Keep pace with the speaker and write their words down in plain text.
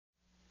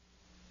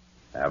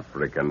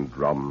African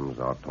drums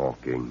are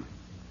talking.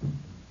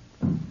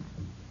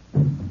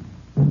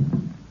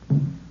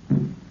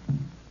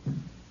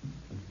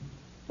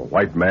 The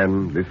white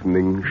man,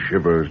 listening,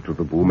 shivers to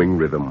the booming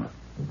rhythm.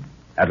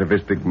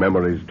 Atavistic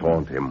memories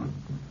taunt him.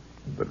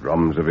 The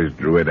drums of his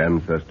druid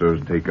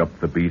ancestors take up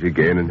the beat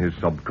again in his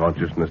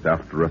subconsciousness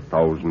after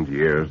 1,000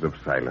 years of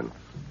silence.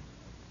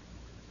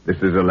 This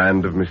is a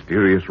land of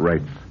mysterious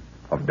rites,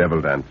 of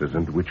devil dances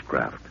and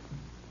witchcraft.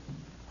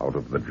 Out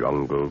of the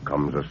jungle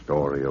comes a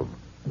story of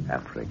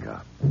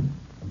Africa.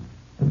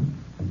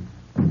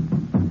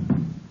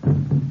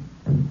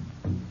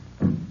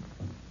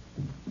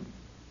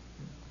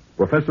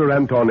 Professor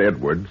Anton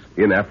Edwards,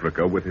 in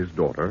Africa with his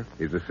daughter,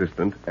 his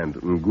assistant, and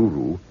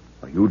Nguru,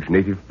 a huge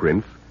native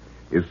prince,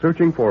 is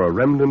searching for a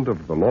remnant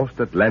of the lost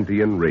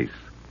Atlantean race.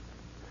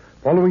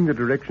 Following the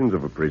directions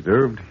of a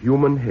preserved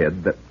human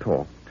head that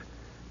talked,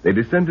 they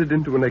descended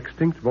into an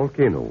extinct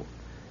volcano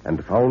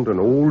and found an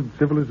old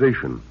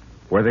civilization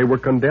where they were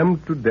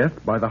condemned to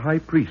death by the high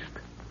priest.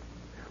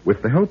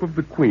 With the help of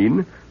the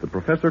queen, the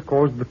professor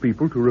caused the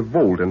people to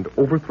revolt and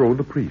overthrow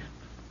the priests.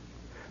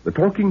 The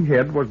talking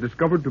head was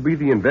discovered to be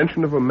the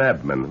invention of a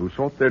madman who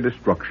sought their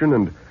destruction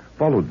and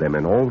followed them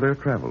in all their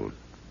travels.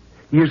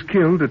 He is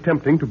killed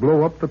attempting to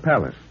blow up the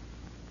palace.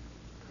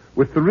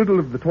 With the riddle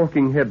of the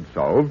talking head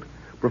solved,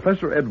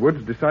 Professor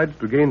Edwards decides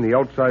to gain the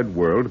outside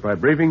world by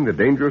braving the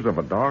dangers of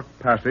a dark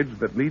passage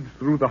that leads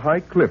through the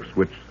high cliffs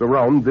which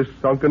surround this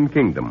sunken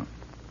kingdom.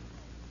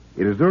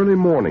 It is early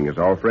morning as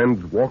our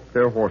friends walk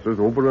their horses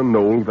over a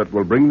knoll that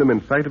will bring them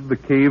in sight of the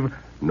cave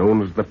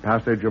known as the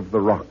Passage of the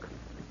Rock.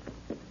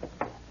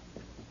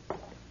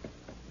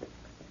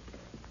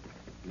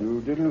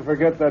 You didn't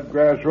forget that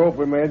grass rope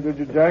we made, did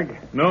you,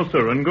 Jack? No,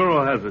 sir.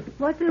 Nguru has it.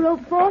 What's the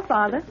rope for,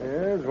 Father?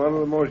 Yes, one of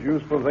the most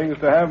useful things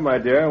to have, my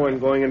dear, when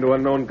going into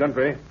unknown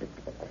country.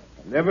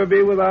 Never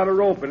be without a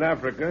rope in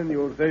Africa, and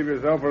you'll save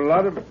yourself a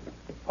lot of...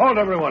 Halt,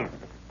 everyone!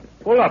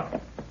 Pull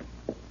up!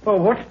 Oh,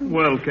 what's...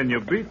 Well, can you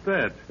beat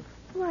that?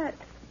 What?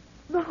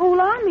 The whole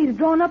army is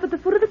drawn up at the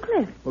foot of the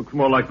cliff. Looks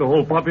more like the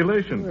whole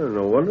population. Well,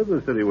 no wonder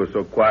the city was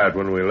so quiet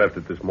when we left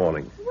it this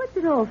morning. What's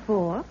it all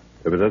for?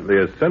 Evidently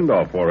a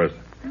send-off for us.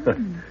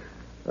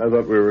 I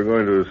thought we were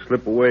going to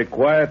slip away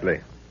quietly.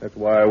 That's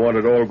why I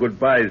wanted all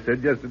goodbyes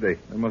said yesterday.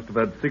 They must have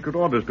had secret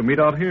orders to meet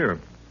out here.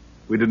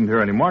 We didn't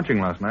hear any marching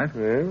last night.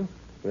 Well,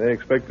 they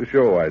expect a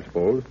show, I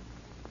suppose.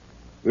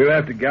 We'll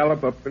have to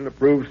gallop up in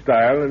approved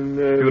style and...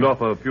 Shoot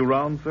off a few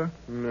rounds, sir?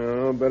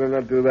 No, better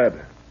not do that.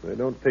 They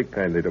don't take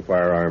kindly to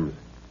firearms.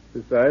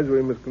 Besides,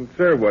 we must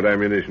conserve what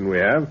ammunition we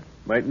have.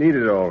 Might need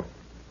it all.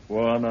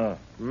 Wana,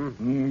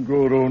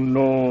 Nguru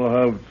no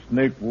have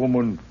snake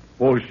woman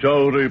for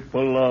Shauri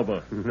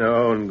Palava.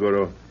 No,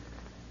 Nguru.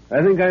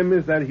 I think I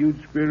miss that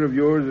huge spear of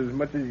yours as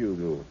much as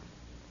you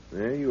do.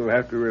 You'll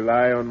have to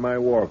rely on my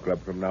war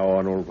club from now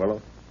on, old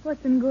fellow.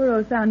 What's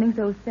Nguru sounding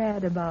so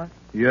sad about?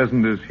 He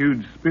hasn't his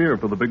huge spear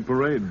for the big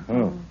parade.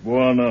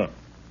 Wana,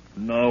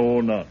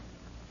 Naona,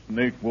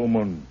 snake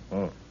woman.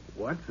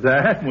 What's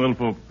that? Well,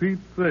 for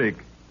Pete's sake.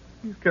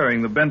 He's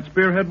carrying the bent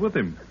spearhead with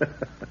him.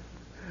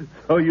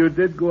 So you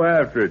did go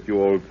after it,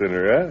 you old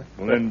sinner, eh?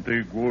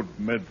 Plenty good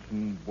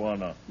medicine,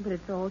 Wana. But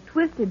it's all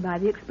twisted by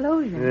the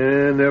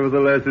explosion.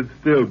 Nevertheless, it's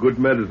still good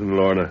medicine,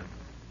 Lorna.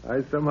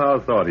 I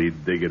somehow thought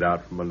he'd dig it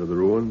out from under the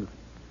ruins.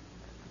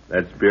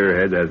 That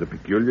spearhead has a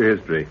peculiar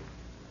history.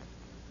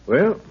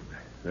 Well,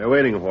 they're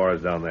waiting for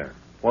us down there.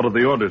 What are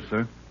the orders,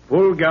 sir?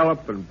 Full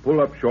gallop and pull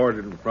up short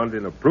in front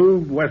in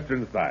approved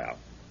Western style.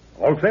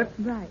 All set?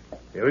 Right.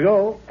 Here we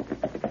go.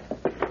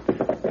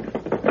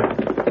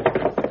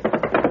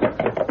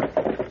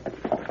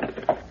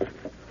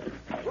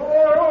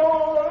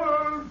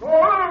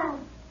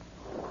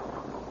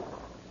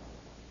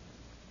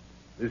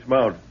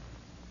 Dismount.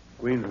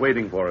 Queen's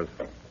waiting for us.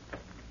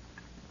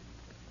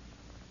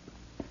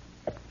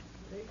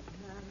 Great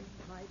man,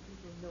 my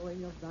people,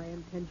 knowing of thy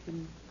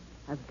intention,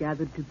 have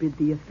gathered to bid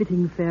thee a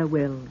fitting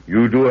farewell.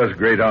 You do us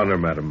great honor,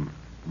 madam.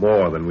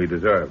 More than we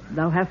deserve.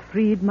 Thou hast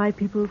freed my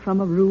people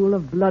from a rule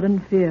of blood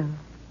and fear.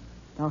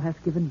 Thou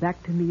hast given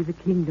back to me the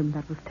kingdom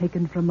that was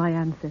taken from my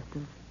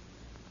ancestors.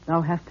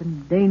 Thou hast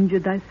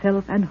endangered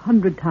thyself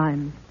 100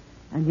 times,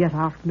 and yet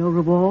asked no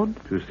reward.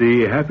 To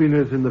see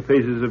happiness in the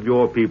faces of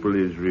your people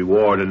is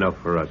reward enough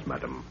for us,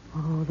 madam.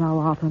 Oh, thou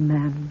art a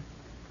man,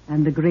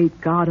 and the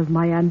great God of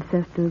my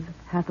ancestors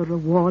hath a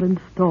reward in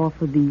store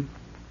for thee.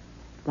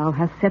 Thou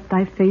hast set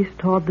thy face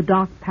toward the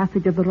dark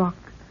passage of the rock,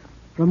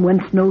 from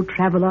whence no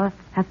traveler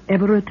hath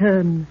ever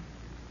returned.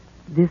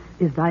 This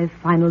is thy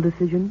final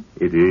decision?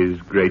 It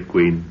is, great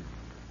queen.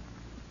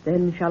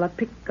 Then shall a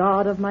picked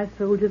guard of my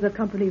soldiers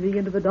accompany thee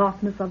into the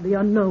darkness of the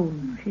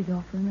unknown. She's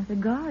offering us a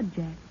guard,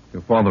 Jack.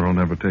 Your father will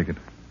never take it.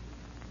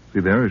 See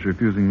there, he's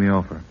refusing the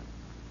offer.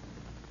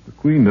 The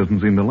Queen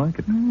doesn't seem to like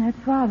it. That's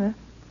Father.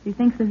 If he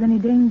thinks there's any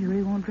danger,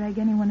 he won't drag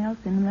anyone else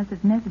in unless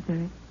it's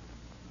necessary.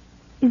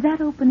 Is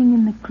that opening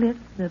in the cliff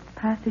the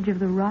Passage of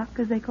the Rock,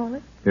 as they call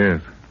it?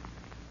 Yes.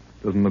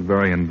 Doesn't look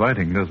very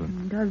inviting, does it?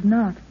 It does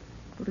not.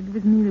 But it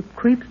gives me the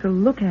creeps to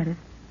look at it.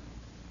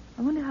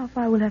 I wonder how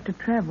far we'll have to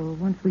travel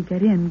once we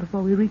get in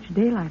before we reach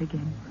daylight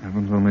again.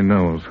 Heavens only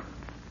knows.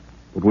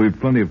 But we've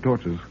plenty of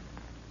torches.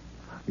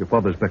 Your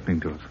father's beckoning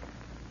to us.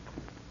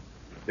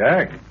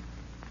 Jack.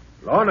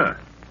 Lorna.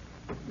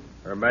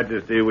 Her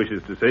Majesty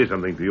wishes to say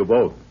something to you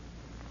both.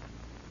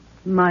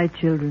 My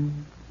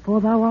children,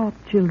 for thou art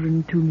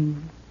children to me,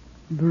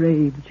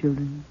 brave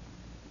children.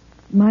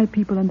 My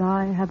people and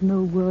I have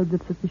no words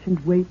of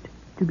sufficient weight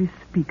to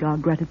bespeak our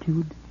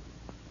gratitude.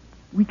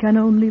 We can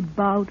only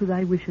bow to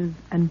thy wishes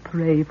and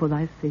pray for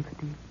thy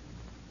safety.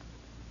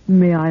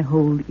 May I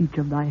hold each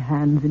of thy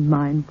hands in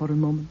mine for a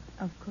moment?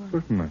 Of course.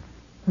 Certainly.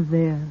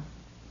 There.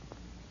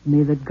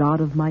 May the God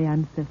of my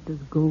ancestors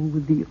go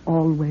with thee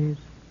always.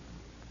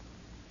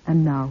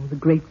 And now the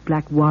great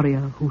black warrior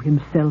who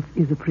himself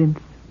is a prince.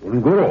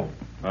 Unguro.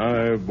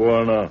 Aye,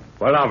 Buana.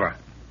 Palabra.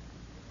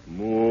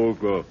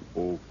 Muga,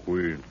 O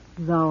Queen.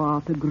 Thou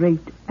art a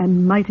great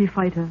and mighty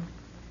fighter.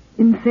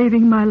 In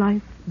saving my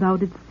life, thou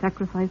didst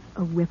sacrifice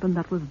a weapon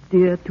that was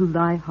dear to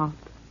thy heart.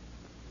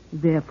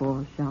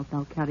 Therefore shalt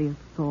thou carry a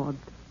sword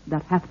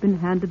that hath been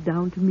handed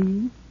down to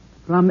me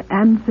from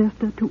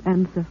ancestor to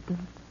ancestor.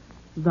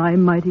 Thy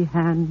mighty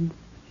hand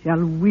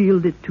shall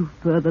wield it to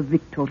further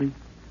victory.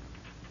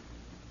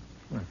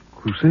 A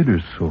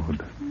crusader's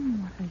sword.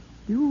 What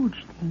a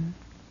huge thing.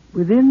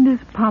 Within this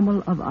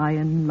pommel of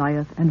iron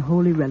lieth an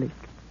holy relic,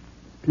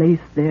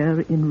 placed there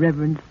in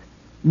reverence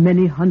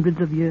many hundreds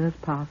of years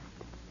past.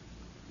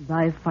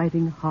 Thy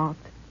fighting heart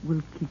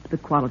will keep the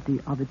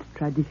quality of its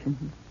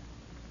tradition.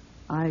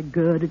 I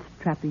gird its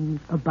trappings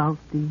about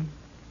thee.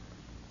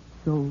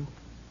 So,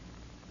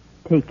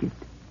 take it.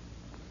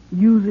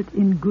 Use it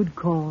in good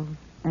cause,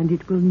 and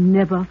it will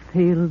never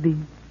fail thee.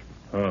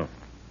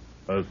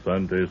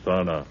 Asante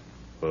Sana.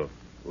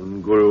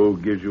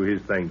 Unguro gives you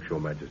his thanks, Your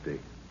Majesty.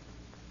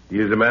 He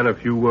is a man of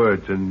few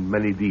words and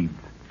many deeds.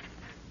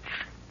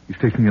 He's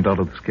taking it out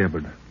of the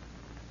scabbard.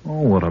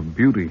 Oh, what a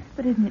beauty.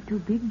 But isn't it too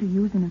big to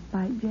use in a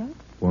fight, Jack?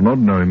 For an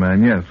ordinary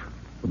man, yes,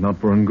 but not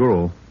for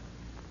Nguro.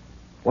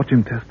 Watch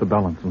him test the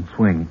balance and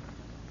swing.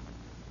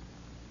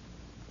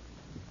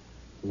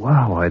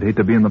 Wow, I'd hate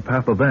to be in the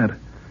path of that.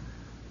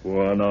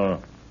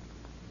 Buana,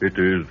 it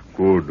is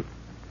good.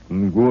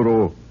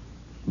 Nguro,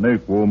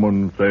 Snake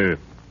Woman say,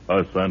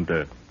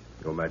 Asante.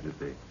 Your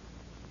Majesty,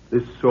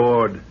 this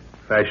sword,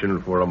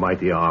 fashioned for a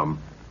mighty arm,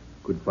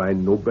 could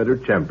find no better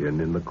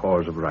champion in the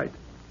cause of right.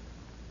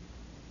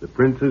 The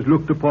prince has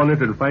looked upon it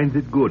and finds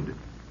it good.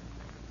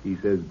 He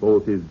says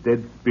both his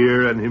dead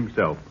spear and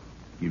himself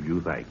give you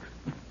thanks.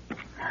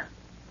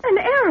 An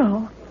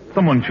arrow!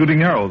 Someone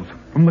shooting arrows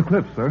from the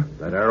cliff, sir.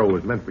 That arrow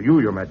was meant for you,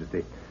 Your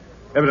Majesty.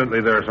 Evidently,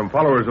 there are some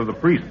followers of the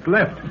priests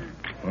left.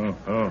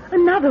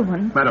 Another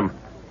one. Madam,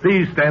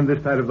 please stand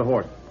this side of the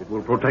horse. It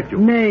will protect you.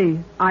 Nay,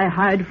 I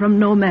hide from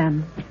no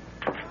man.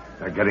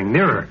 They're getting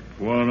nearer.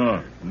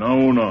 Buana,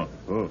 Nauna.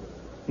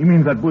 He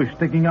means that bush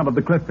sticking out of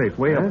the cliff face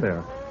way up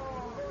there.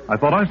 I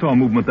thought I saw a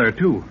movement there,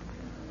 too.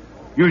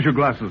 Use your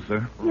glasses,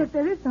 sir. Yes,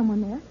 there is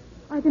someone there.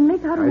 I can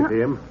make out I see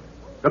him.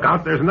 Look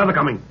out, there's another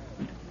coming.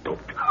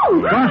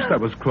 Oh, Gosh,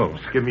 that was close.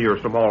 Give me your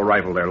small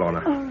rifle there,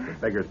 Lorna. The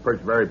beggar's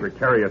perched very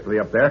precariously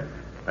up there.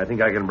 I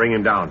think I can bring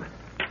him down.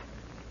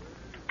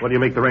 What do you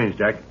make the range,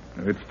 Jack?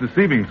 It's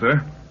deceiving,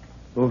 sir.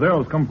 Those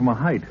arrows come from a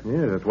height.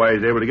 Yeah, that's why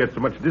he's able to get so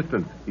much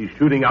distance. He's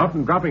shooting out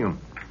and dropping them.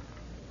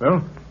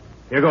 Well,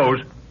 here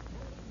goes.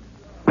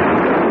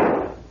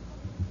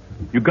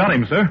 You got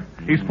him, sir.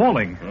 He's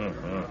falling. I'm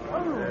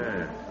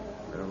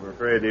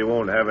afraid he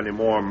won't have any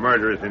more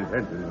murderous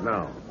intentions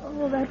now.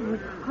 Oh, that was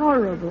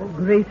horrible.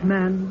 Great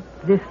man,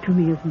 this to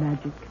me is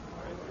magic.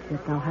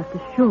 Yet thou hast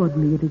assured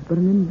me it is but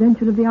an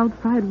invention of the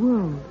outside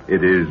world.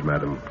 It is,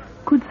 madam.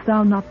 Couldst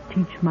thou not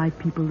teach my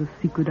people the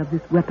secret of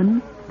this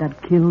weapon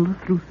that kills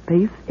through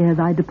space ere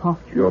thy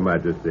departure? Your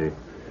Majesty,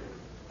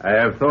 I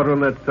have thought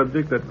on that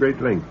subject at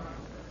great length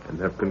and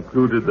have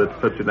concluded that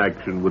such an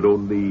action would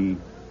only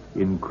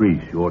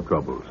increase your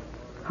troubles.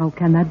 How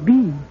can that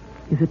be?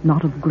 Is it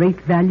not of great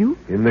value?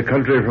 In the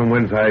country from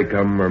whence I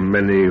come are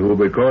many who,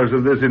 because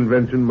of this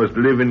invention, must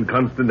live in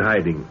constant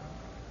hiding.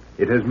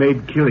 It has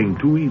made killing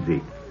too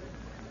easy.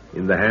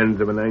 In the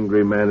hands of an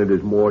angry man, it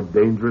is more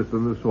dangerous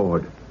than the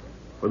sword.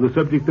 For the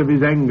subject of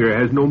his anger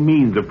has no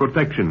means of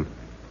protection.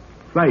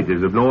 Flight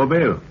is of no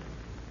avail.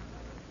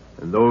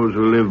 And those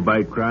who live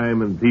by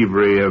crime and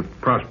thievery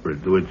have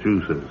prospered through its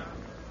uses.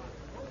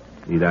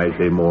 Need I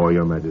say more,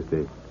 Your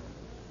Majesty?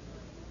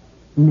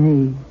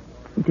 Nay,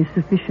 it is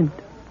sufficient.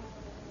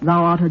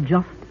 Thou art a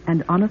just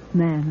and honest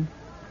man.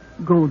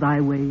 Go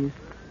thy ways.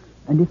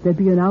 And if there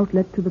be an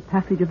outlet to the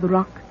passage of the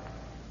rock,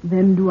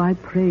 then do I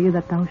pray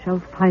that thou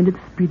shalt find it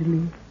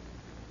speedily.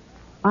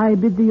 I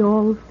bid thee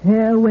all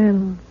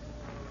farewell,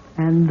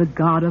 and the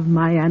God of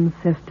my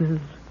ancestors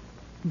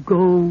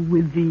go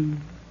with thee.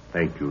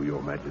 Thank you,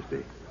 Your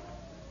Majesty.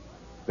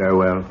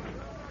 Farewell.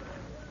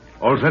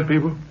 All set,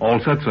 people? All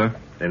set, sir.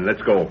 Then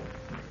let's go.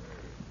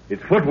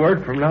 It's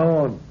footwork from now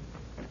on.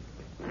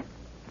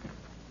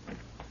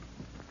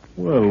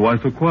 Well, why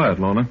so quiet,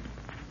 Lorna?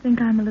 I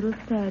think I'm a little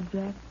sad,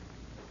 Jack.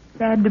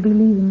 Sad to be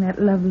leaving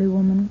that lovely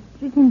woman.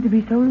 She seems to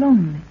be so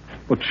lonely.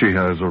 But she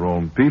has her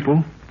own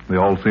people. They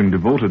all seem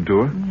devoted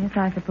to her. Yes,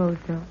 I suppose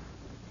so.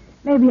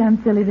 Maybe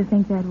I'm silly to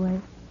think that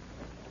way.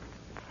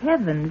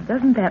 Heavens,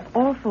 doesn't that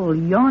awful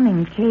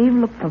yawning cave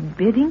look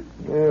forbidding?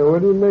 Yeah,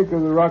 what do you make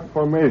of the rock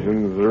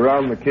formations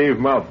around the cave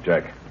mouth,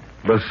 Jack?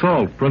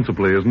 Basalt,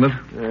 principally, isn't it?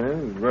 Yeah,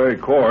 it's very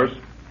coarse.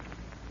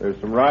 There's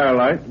some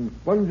rhyolite and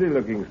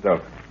spongy-looking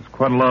stuff. There's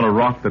quite a lot of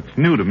rock that's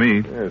new to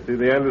me. Yeah, see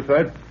the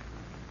andesite?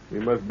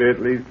 We must be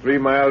at least 3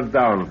 miles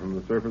down from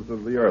the surface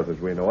of the earth as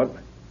we know it.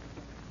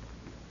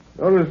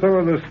 Notice some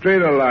of the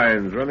strata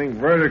lines running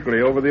vertically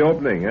over the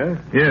opening, eh?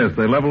 Yes,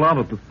 they level out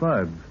at the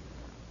sides.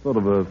 Sort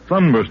of a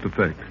sunburst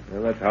effect.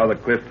 Well, that's how the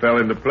cliff fell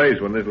into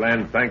place when this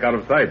land sank out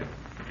of sight.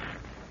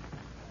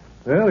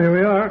 Well, here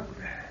we are.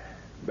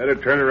 Better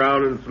turn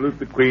around and salute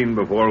the Queen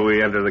before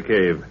we enter the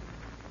cave.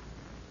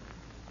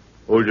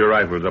 Hold your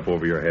rifles up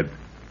over your head.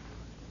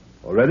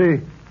 All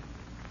ready?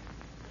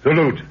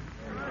 Salute.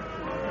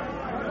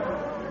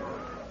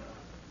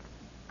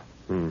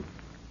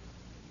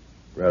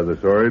 Rather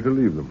sorry to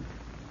leave them.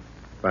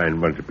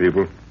 Fine bunch of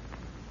people.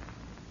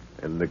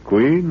 And the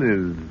Queen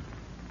is...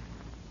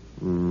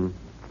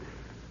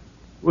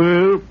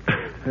 Well,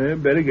 I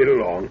better get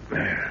along.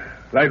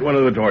 Light one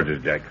of the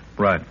torches, Jack.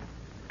 Right.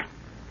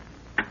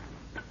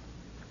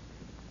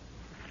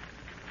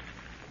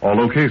 All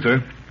okay,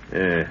 sir?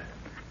 Yeah.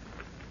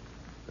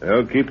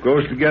 Well, keep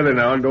close together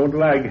now and don't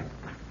lag.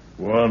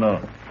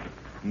 Wana.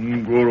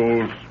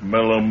 Nguru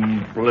smell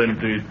 'em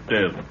plenty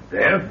death.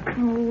 Death?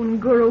 Oh,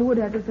 Nguru would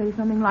have to say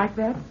something like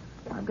that.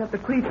 I've got the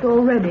creeps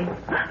already.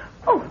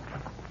 Oh,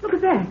 look at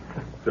that.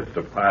 Just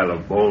a pile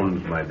of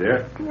bones, my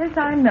dear. Yes,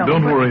 I know.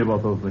 Don't worry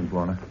about those things,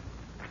 Lorna.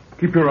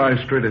 Keep your eyes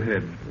straight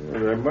ahead.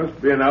 Well, there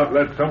must be an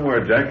outlet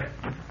somewhere, Jack.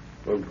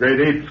 Those great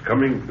apes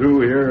coming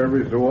through here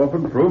every so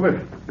often prove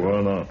it.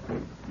 Wana.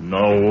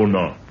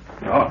 Nauna.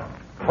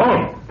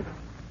 Oh.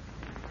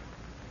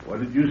 What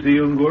did you see,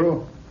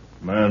 Unguru?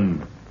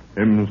 Man,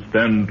 him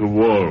stand to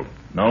wall.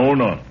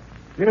 Nauna.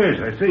 Yes,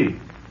 I see.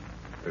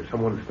 There's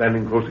someone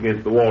standing close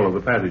against the wall of the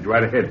passage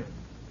right ahead.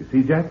 You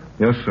see, Jack?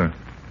 Yes, sir.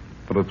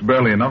 But it's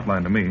barely an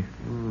outline to me.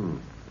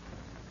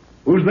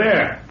 Who's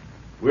there?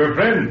 We're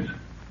friends.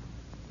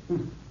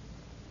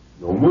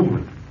 No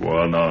movement.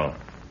 Wana.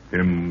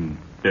 Him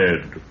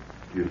dead.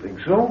 Do you think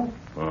so?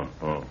 Uh-huh.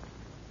 Well,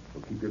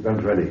 keep your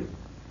guns ready.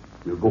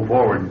 We'll go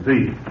forward and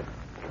see.